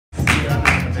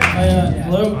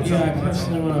Hello? Yeah, I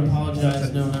personally want to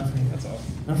apologize. No, nothing. That's all.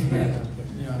 Nothing.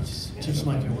 Yeah, just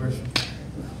might get worse.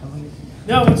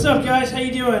 No, what's up, guys? How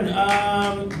you doing?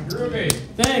 Groovy.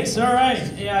 Thanks. All right.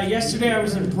 Yeah, yesterday I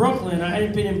was in Brooklyn. I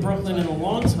hadn't been in Brooklyn in a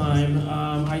long time.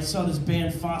 I saw this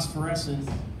band Phosphorescent,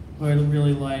 who I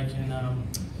really like, and I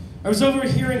was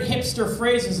overhearing hipster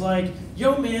phrases like,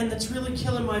 "Yo, man, that's really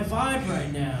killing my vibe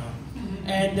right now."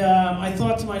 And I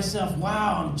thought to myself,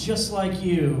 wow, I'm just like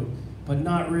you, but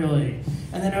not really.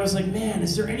 And then I was like, man,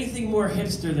 is there anything more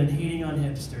hipster than hating on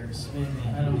hipsters? Maybe.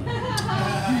 I don't know.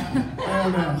 I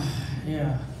don't know.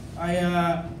 Yeah.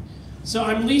 So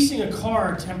I'm leasing a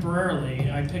car temporarily.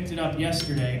 I picked it up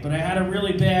yesterday, but I had a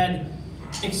really bad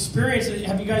experience.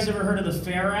 Have you guys ever heard of the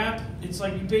Fair app? It's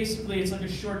like it's like a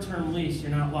short-term lease.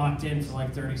 You're not locked in for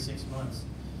like 36 months.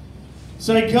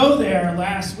 So I go there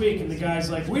last week, and the guy's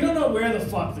like, we don't know where the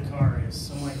fuck the car is.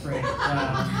 So I'm like, great.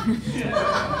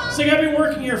 It's like, I've been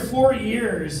working here 4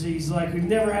 years. He's like, we've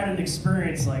never had an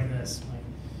experience like this. I'm like,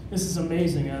 this is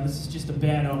amazing. This is just a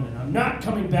bad omen. I'm not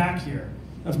coming back here.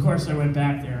 Of course, I went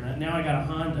back there, and now I got a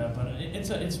Honda, but it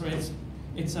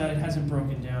hasn't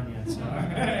broken down yet. So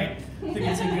I think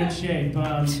it's in good shape.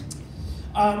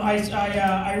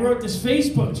 I wrote this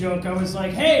Facebook joke. I was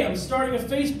like, hey, I'm starting a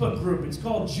Facebook group. It's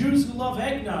called Jews Who Love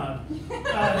Eggnog.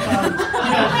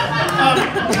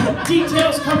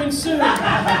 Details coming soon.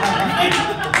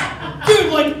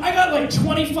 Dude, like, I got like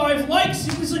 25 likes.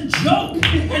 It was a joke.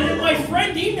 And then my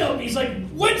friend emailed me. He's like,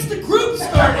 when's the group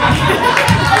starting?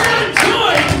 I want to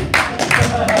join.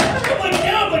 I'm like,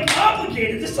 now I'm like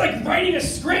obligated. This is like writing a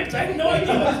script. I have no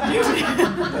idea what to do.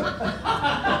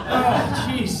 Oh,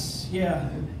 jeez. Yeah.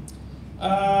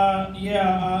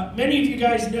 Many of you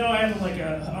guys know I'm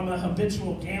a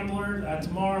habitual gambler.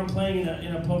 Tomorrow I'm playing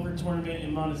in a poker tournament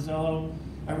in Monticello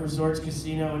at Resorts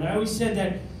Casino, and I always said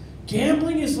that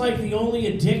gambling is like the only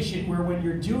addiction where when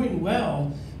you're doing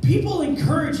well, people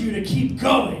encourage you to keep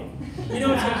going. You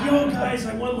know, it's like, yo guys,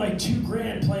 I won like $2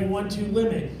 grand playing 1-2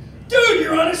 limit. Dude,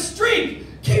 you're on a streak.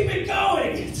 Keep it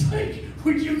going. It's like,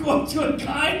 would you go up to a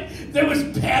guy that was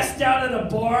passed out at a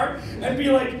bar and be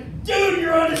like, dude,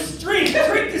 you're on a streak.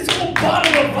 Drink this whole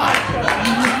bottle of vodka.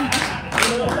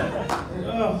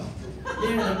 Oh,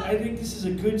 man, I think this is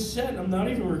a good set. I'm not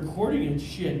even recording it.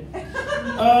 Shit.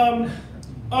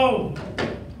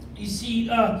 You see,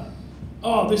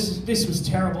 this was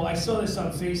terrible. I saw this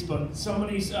on Facebook.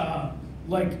 Somebody's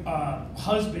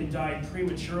husband died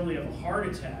prematurely of a heart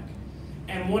attack,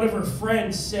 and one of her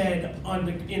friends said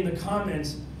in the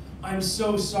comments, "I'm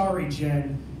so sorry,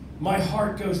 Jen. My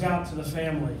heart goes out to the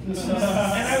family." And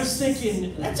I was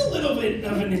thinking, that's a little bit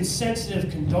of an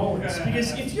insensitive condolence,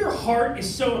 because if your heart is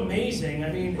so amazing,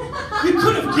 I mean, you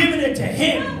could have given it to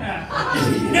him,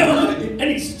 you know, and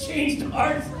he's changed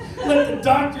hearts, let the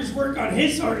doctors work on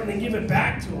his heart and then give it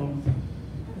back to him.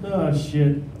 Oh,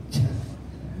 shit.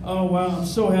 Oh, wow, I'm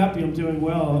so happy I'm doing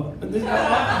well. I've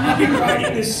been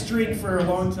riding this streak for a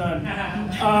long time.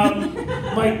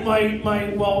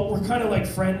 Well, we're kind of like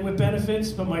friend with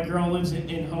benefits, but my girl lives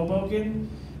in Hoboken,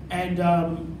 and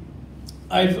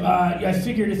I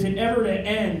figured if it ever to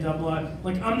end, I'm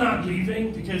like, I'm not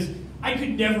leaving, because I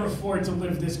could never afford to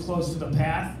live this close to the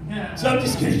path, so I'm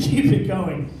just gonna keep it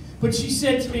going. But she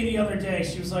said to me the other day,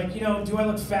 she was like, you know, do I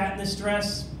look fat in this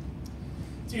dress?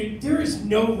 Dude, there is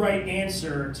no right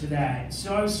answer to that.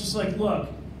 So I was just like, look,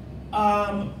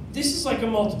 this is like a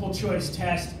multiple choice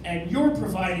test, and you're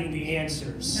providing the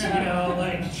answers. You know,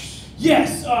 like,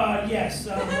 yes. I'm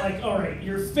like, all right,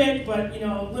 you're fit, but, you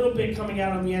know, a little bit coming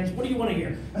out on the ends. What do you want to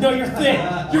hear? No, you're thin.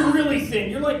 You're really thin.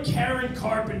 You're like Karen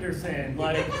Carpenter thin.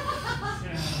 Like,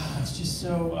 it's just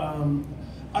so,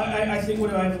 I think,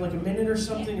 what do I have, like a minute or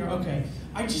something? Or, okay.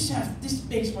 This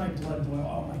makes my blood boil.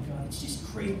 Oh my God, it's just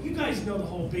crazy. You guys know the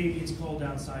whole baby it's cold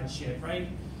outside shit, right?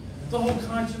 The whole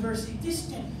controversy.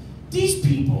 These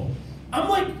people, I'm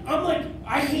like,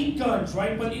 I hate guns,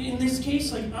 right? But in this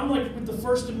case, like, I'm like with the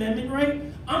First Amendment, right?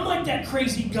 I'm like that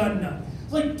crazy gun nut.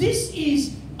 Like,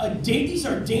 these are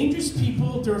dangerous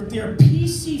people. They're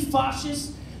PC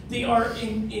fascists. They are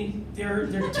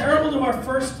they're terrible to our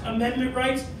First Amendment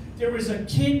rights. There was a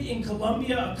kid in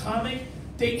Colombia, a comic.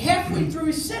 Halfway through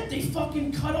his set, they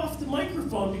fucking cut off the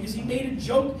microphone because he made a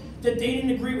joke that they didn't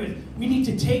agree with. We need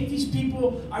to take these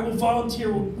people. I will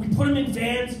volunteer. We put them in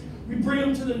vans. We bring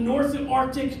them to the North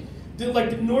Arctic, the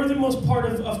northernmost part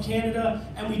of Canada,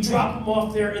 and we drop them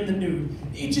off there in the nude.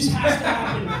 It just has to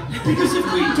happen. Because if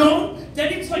we don't,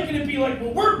 then it's like going to be like,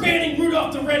 well, we're banning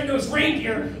Rudolph the Red-Nosed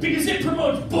Reindeer because it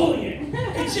promotes bullying.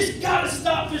 It's just got to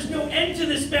stop. There's no end to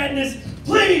this madness.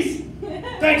 Please.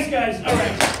 Thanks, guys. All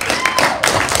right.